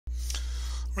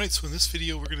Alright, so in this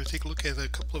video we're going to take a look at a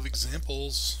couple of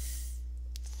examples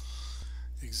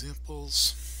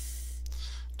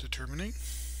determining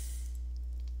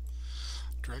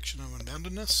direction of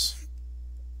unboundedness,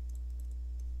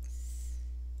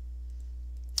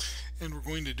 and we're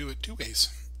going to do it two ways.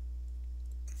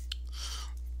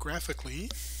 Graphically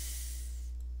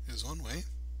is one way,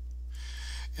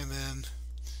 and then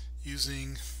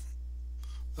using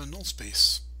the null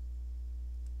space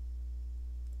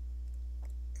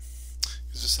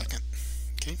is a second.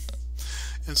 Okay,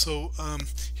 and so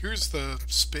here's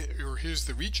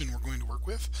the region we're going to work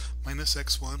with. Minus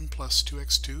x1 plus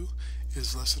 2x2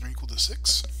 is less than or equal to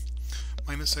 6.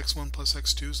 Minus x1 plus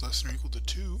x2 is less than or equal to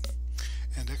 2,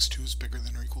 and x2 is bigger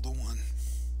than or equal to 1.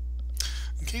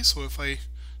 Okay, so if I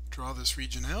draw this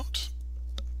region out,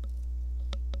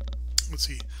 let's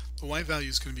see, the y value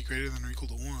is going to be greater than or equal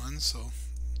to 1, so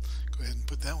go ahead and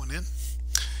put that one in.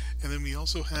 And then we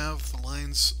also have the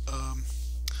lines,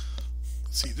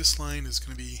 let's see, this line is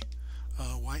going to be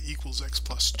y equals x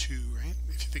plus 2, right?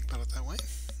 If you think about it that way,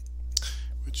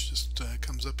 which just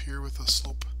comes up here with a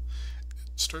slope.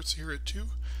 It starts here at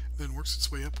 2, then works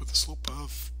its way up with a slope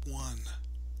of 1.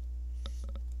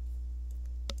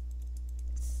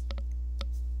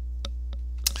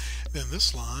 Then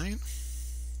this line,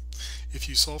 if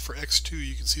you solve for x2,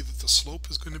 you can see that the slope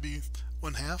is going to be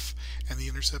 1/2 and the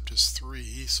intercept is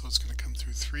 3, so it's going to come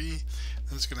through 3,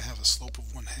 then it's going to have a slope of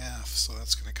 1/2, so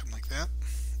that's going to come like that.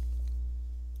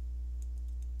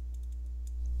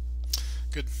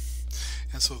 Good.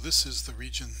 And so this is the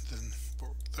region then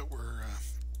that we're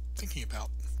thinking about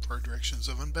for our directions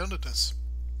of unboundedness.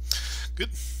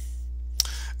 Good.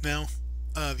 Now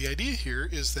the idea here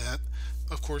is that,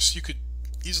 of course, you could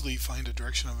easily find a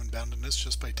direction of unboundedness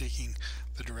just by taking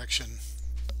the direction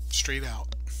straight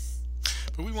out.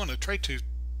 But we want to try to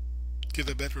get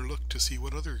a better look to see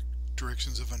what other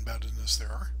directions of unboundedness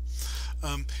there are.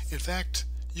 In fact,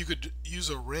 you could use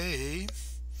a ray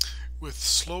with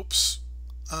slopes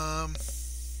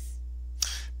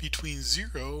between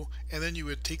 0, and then you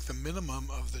would take the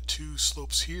minimum of the two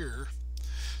slopes here.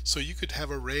 So you could have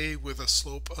a ray with a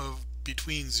slope of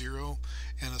between 0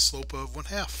 and a slope of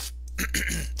 1/2.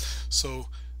 So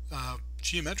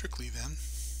geometrically then,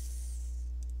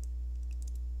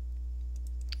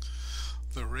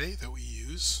 the ray that we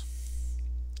use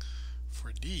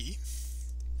for D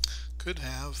could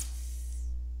have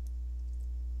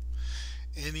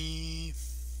any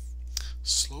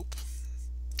slope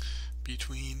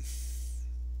between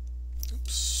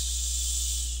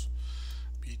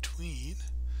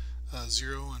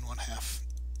 0 and 1/2.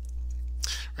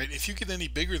 Right? If you get any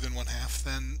bigger than 1/2,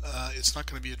 then it's not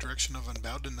going to be a direction of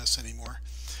unboundedness anymore,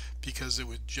 because it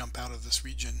would jump out of this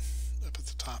region up at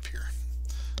the top here.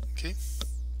 Okay,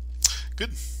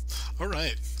 good. All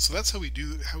right, so that's how we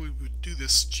would do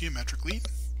this geometrically.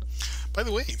 By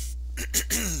the way,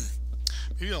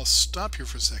 maybe I'll stop here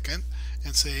for a second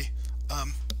and say,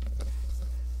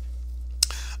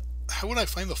 how would I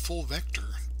find the full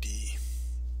vector D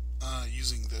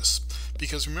using this?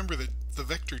 Because remember that the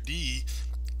vector D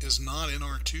is not in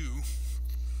R2.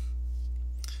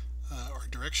 Our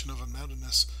direction of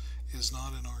unboundedness is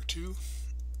not in R2,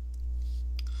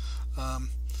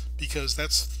 because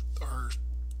that's our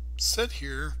set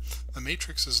here. The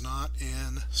matrix is not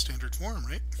in standard form,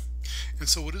 right? And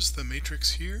so what is the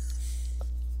matrix here?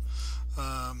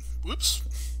 Whoops,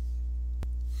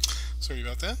 sorry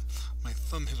about that, my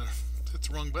thumb hit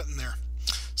the wrong button there.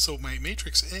 So my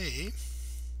matrix A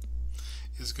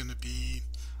is going to be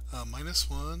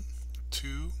 -1,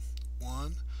 2,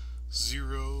 1,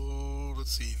 0.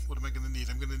 Let's see, what am I going to need?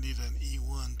 I'm going to need an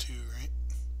E1 too, right?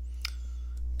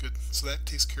 Good. So that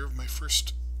takes care of my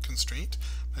first constraint.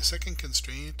 My second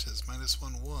constraint is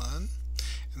 -1, 1,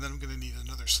 and then I'm going to need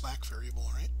another slack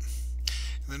variable, right?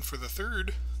 And then for the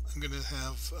third, I'm going to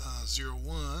have 0,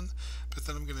 1, but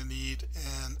then I'm going to need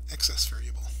an excess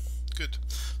variable. Good.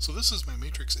 So this is my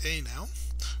matrix A now.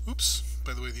 Oops,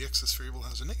 by the way, the excess variable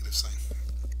has a negative sign.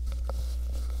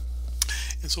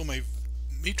 And so my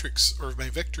matrix, or my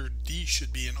vector D,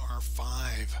 should be in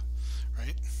R5,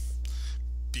 right?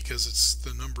 Because it's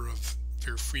the number of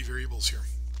free variables here.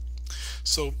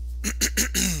 So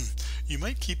you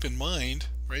might keep in mind,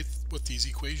 right, what these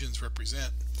equations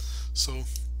represent. So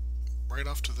right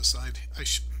off to the side, I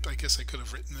guess I could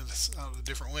have written this out a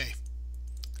different way,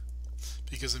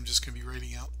 because I'm just going to be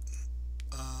writing out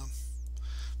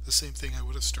the same thing I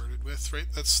would have started with,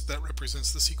 right? That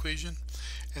represents this equation,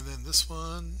 and then this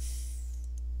one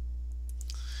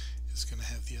is going to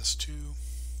have the S2,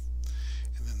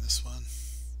 and then this one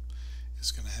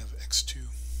is going to have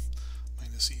x2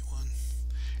 minus e1,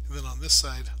 and then on this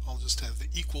side I'll just have the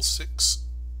equals 6,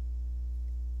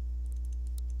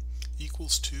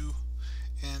 equals 2,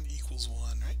 and equals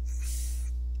 1, right?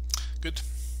 Good.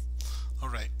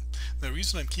 Alright. Now the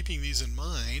reason I'm keeping these in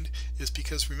mind is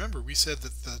because remember we said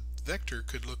that the vector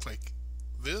could look like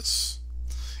this.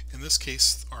 In this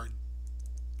case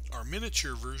our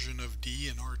miniature version of D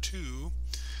in R2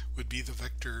 would be the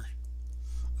vector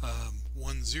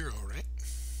 1, 0, right?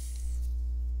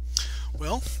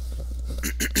 Well,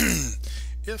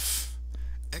 if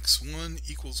x1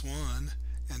 equals 1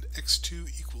 and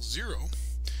x2 equals 0,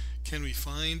 can we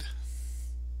find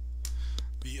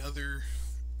the other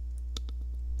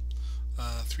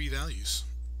 3 values?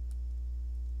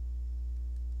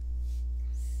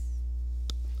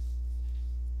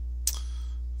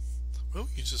 Well,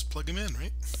 you just plug them in,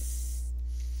 right?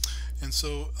 And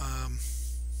so,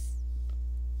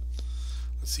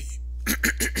 let's see,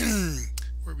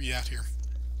 where are we at here?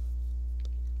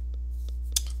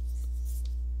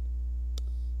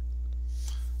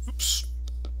 Oops,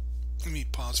 let me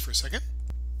pause for a second.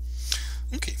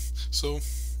 Okay, so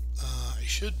I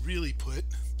should really put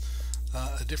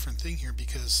a different thing here,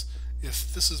 because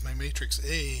if this is my matrix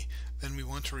A, then we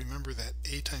want to remember that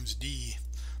A times D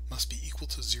must be equal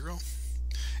to 0,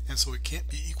 and so it can't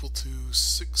be equal to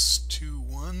 6, 2,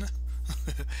 1.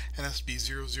 It has to be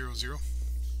 0, 0, 0,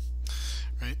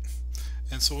 right?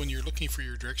 And so when you're looking for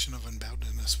your direction of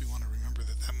unboundedness, we want to remember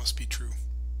that that must be true.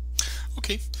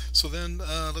 Okay, so then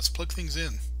let's plug things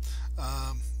in.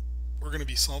 We're going to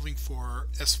be solving for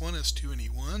S1, S2, and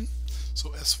E1. So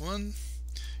S1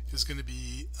 is going to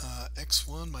be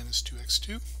x1 minus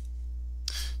 2x2.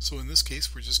 So in this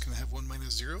case, we're just going to have 1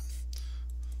 minus 0,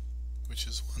 which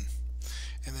is 1.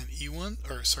 And then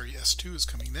S2 is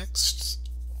coming next,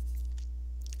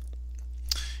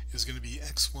 is going to be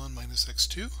x1 minus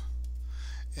x2,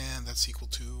 and that's equal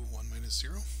to 1 minus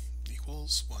 0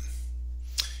 equals 1.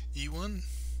 E1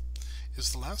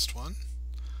 is the last one,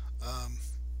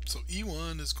 so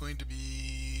E1 is going to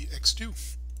be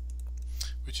x2,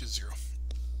 which is 0.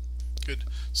 Good,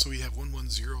 so we have 1, 1,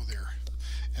 0 there,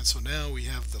 and so now we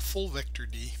have the full vector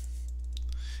D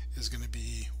is going to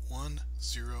be 1,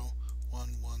 0, 1,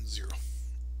 1, 0.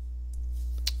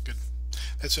 Good,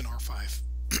 that's in R5.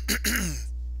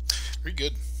 Very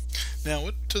good. Now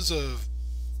what does a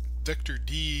vector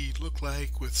D look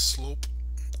like with slope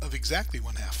of exactly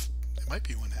 1/2? It might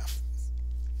be 1/2.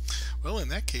 Well, in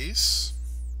that case,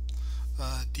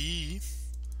 D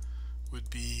would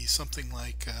be something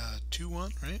like 2,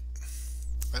 1, right?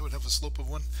 That would have a slope of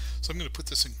 1. So I'm going to put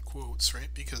this in quotes, right?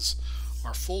 Because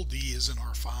our full D is in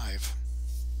R5.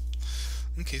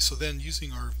 Okay, so then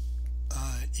using our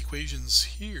equations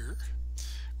here,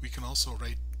 we can also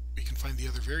we can find the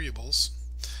other variables.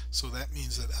 So that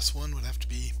means that S1 would have to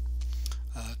be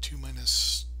 2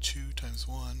 minus 2 times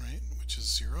 1, right, which is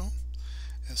 0.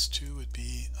 S2 would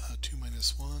be 2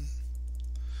 minus 1,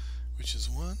 which is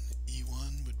 1.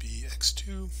 E1 would be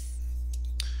x2,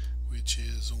 which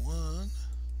is 1.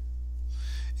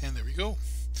 And there we go.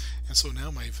 And so now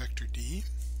my vector D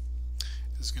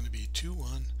is going to be 2,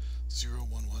 1, 0,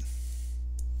 1, 1.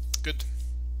 Good.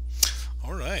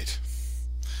 All right.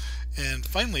 And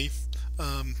finally,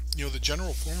 you know, the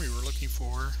general form we were looking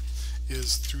for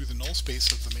is through the null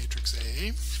space of the matrix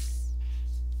A.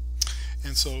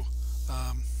 And so,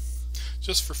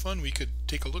 just for fun, we could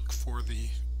take a look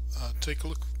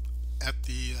at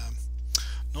the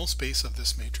null space of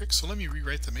this matrix. So let me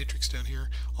rewrite the matrix down here.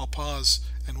 I'll pause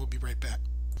and we'll be right back.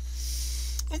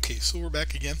 Okay, so we're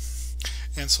back again.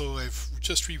 And so I've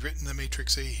just rewritten the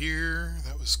matrix A here.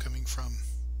 That was coming from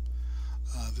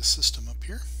the system up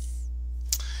here.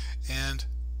 And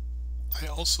I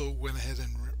also went ahead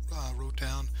and wrote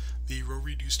down the row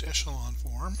reduced echelon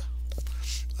form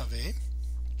of A.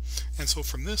 And so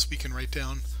from this we can write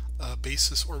down a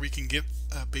basis, or we can get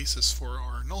a basis for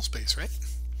our null space, right?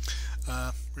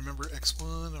 Remember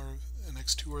x1 and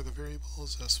x2 are the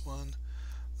variables, s1,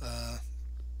 I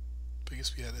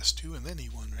guess we had s2 and then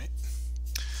e1, right?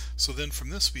 So then from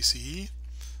this we see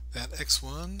that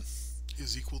x1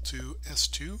 is equal to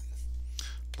s2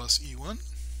 plus e1.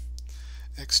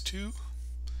 x2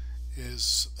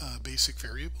 is a basic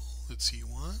variable, it's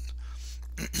e1.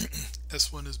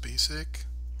 s1 is basic,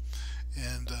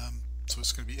 and so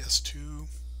it's going to be s2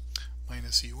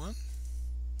 minus e1.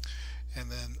 And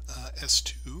then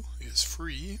S2 is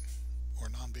free or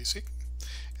non-basic,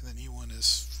 and then E1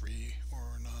 is free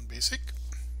or non-basic.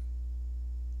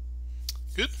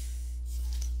 Good.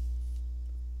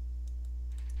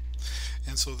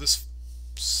 And so this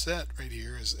set right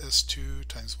here is S2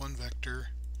 times one vector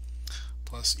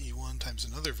plus E1 times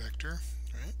another vector,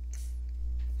 right?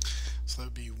 So that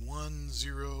would be 1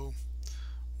 0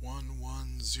 1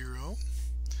 1 0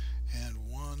 and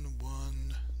 1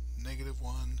 1 negative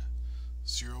 1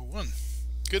 0 1.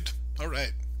 Good. All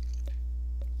right.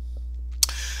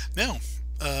 Now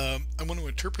I want to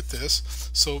interpret this,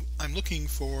 so I'm looking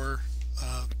for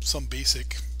some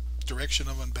basic direction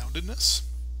of unboundedness,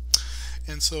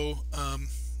 and so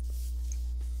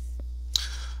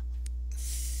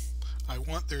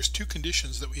there's two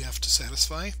conditions that we have to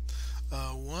satisfy.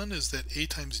 One is that a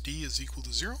times d is equal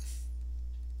to 0,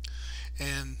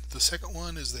 and the second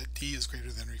one is that d is greater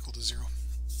than or equal to 0.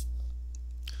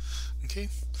 Okay,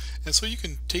 and so you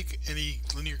can take any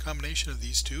linear combination of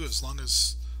these two as long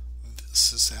as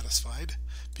this is satisfied,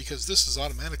 because this is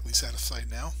automatically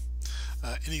satisfied now.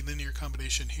 Any linear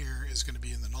combination here is going to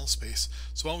be in the null space,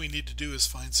 so all we need to do is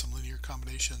find some linear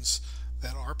combinations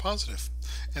that are positive.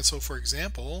 And so, for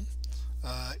example,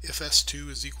 if S2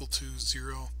 is equal to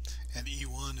 0 and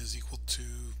E1 is equal to,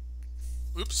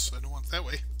 oops, I don't want it that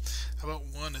way. How about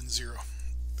 1 and 0?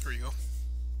 There you go.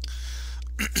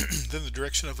 Then the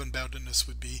direction of unboundedness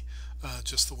would be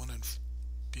just the one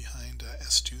behind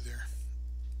S2 there.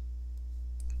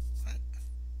 Right.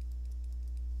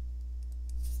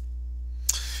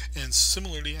 And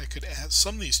similarly, I could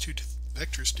sum these two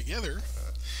vectors together.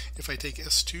 If I take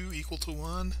S2 equal to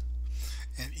 1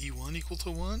 and E1 equal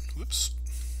to 1, whoops,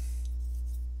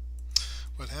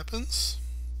 what happens?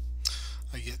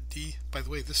 I get D. By the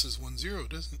way, this is 1 0,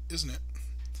 isn't it?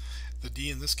 The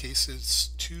D in this case is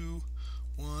 2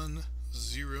 1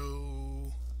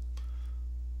 0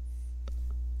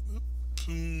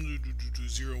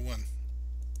 0 1,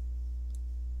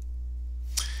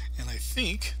 and I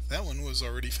think that one was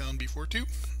already found before too.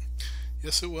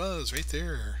 Yes, it was right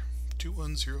there. 2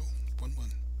 1 0 1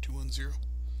 1 2 1 0.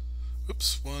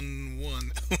 Oops, 1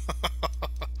 1.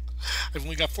 I've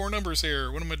only got 4 numbers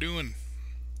here. What am I doing?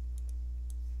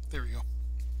 There we go.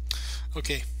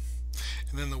 Okay,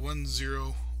 and then the 1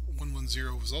 0 1 1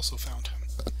 0 was also found.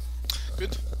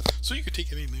 Good. So you could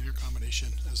take any linear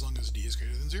combination as long as d is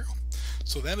greater than 0.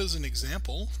 So that is an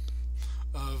example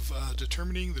of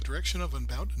determining the direction of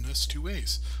unboundedness two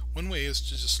ways. One way is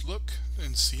to just look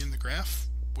and see in the graph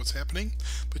what's happening,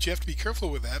 but you have to be careful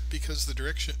with that because the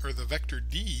direction, or the vector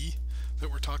d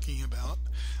that we're talking about,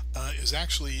 is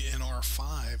actually in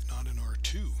R5, not in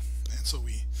R2, and so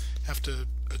we have to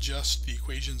adjust the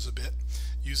equations a bit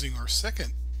using our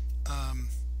second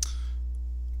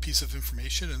piece of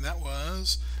information, and that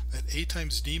was that a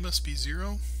times d must be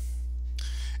 0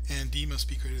 and d must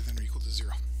be greater than or equal to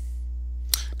 0.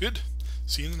 Good.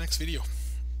 See you in the next video.